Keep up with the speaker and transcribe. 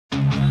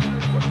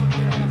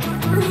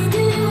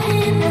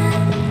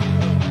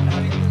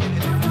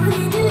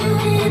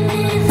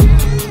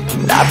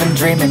I've been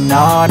dreaming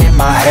on in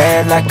my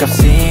head like I've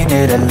seen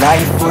it. A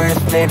life worth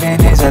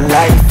living is a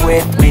life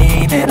with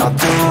meaning. I'll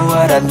do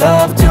what I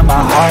love till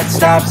my heart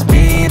stops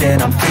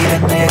beating. I'm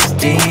feeding this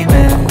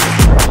demon.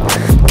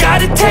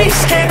 Got a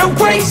taste, can't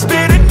erase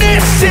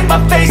bitterness in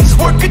my face.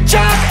 Work a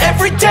job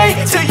every day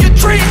till your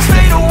dreams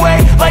fade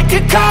away. Like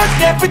a card,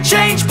 never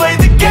change, play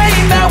the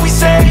game that we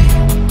say.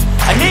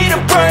 I need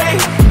a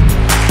break.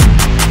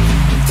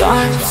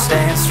 I'm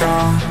staying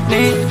strong,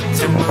 need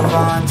to move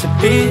on to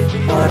be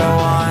what I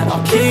want.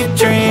 I'll keep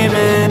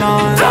dreaming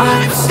on.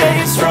 I'm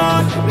staying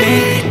strong,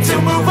 need to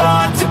move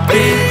on to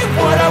be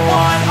what I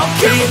want. I'll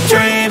keep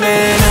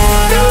dreaming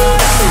on.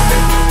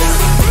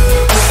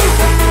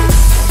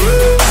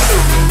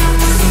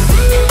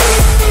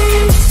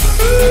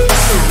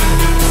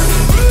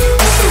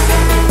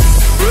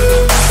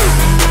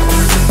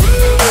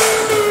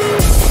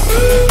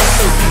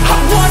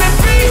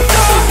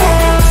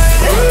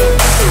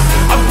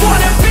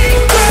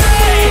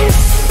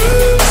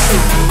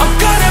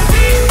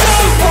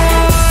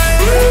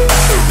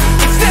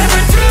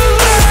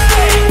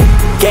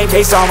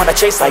 Face on when I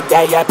chase like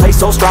that. Yeah, I play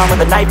so strong with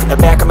a knife in the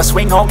back. I'ma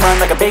swing home run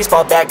like a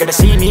baseball bat. Gonna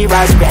see me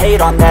rise, you can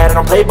hate on that. I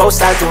don't play both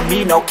sides, doing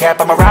me no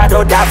cap. I'ma ride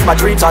or die for my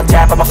dreams on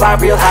tap. I'ma fly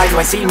real high, you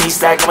ain't see me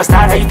slack. No, it's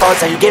not how you fall,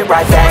 it's how you get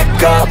right back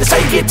up. That's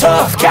how you get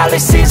tough.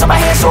 Calluses on my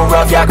hands so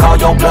rough, yeah, I call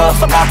your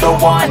bluff. I'm not the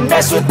one,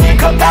 mess with me,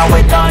 come down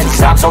with none.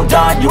 Cause I'm so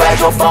done, you had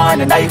your fun.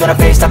 And now you're gonna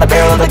face down the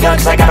barrel of the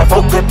gun. Cause I got a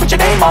full clip with your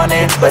name on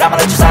it. But I'ma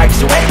let you slide cause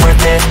you ain't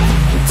worth it.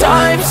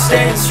 I'm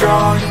staying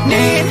strong,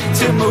 need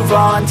to move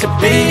on to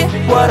be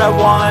what I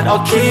want.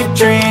 I'll keep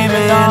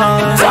dreaming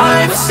on.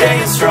 I'm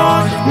staying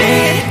strong,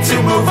 need to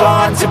move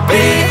on to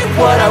be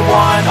what I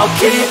want. I'll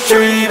keep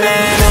dreaming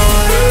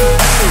on.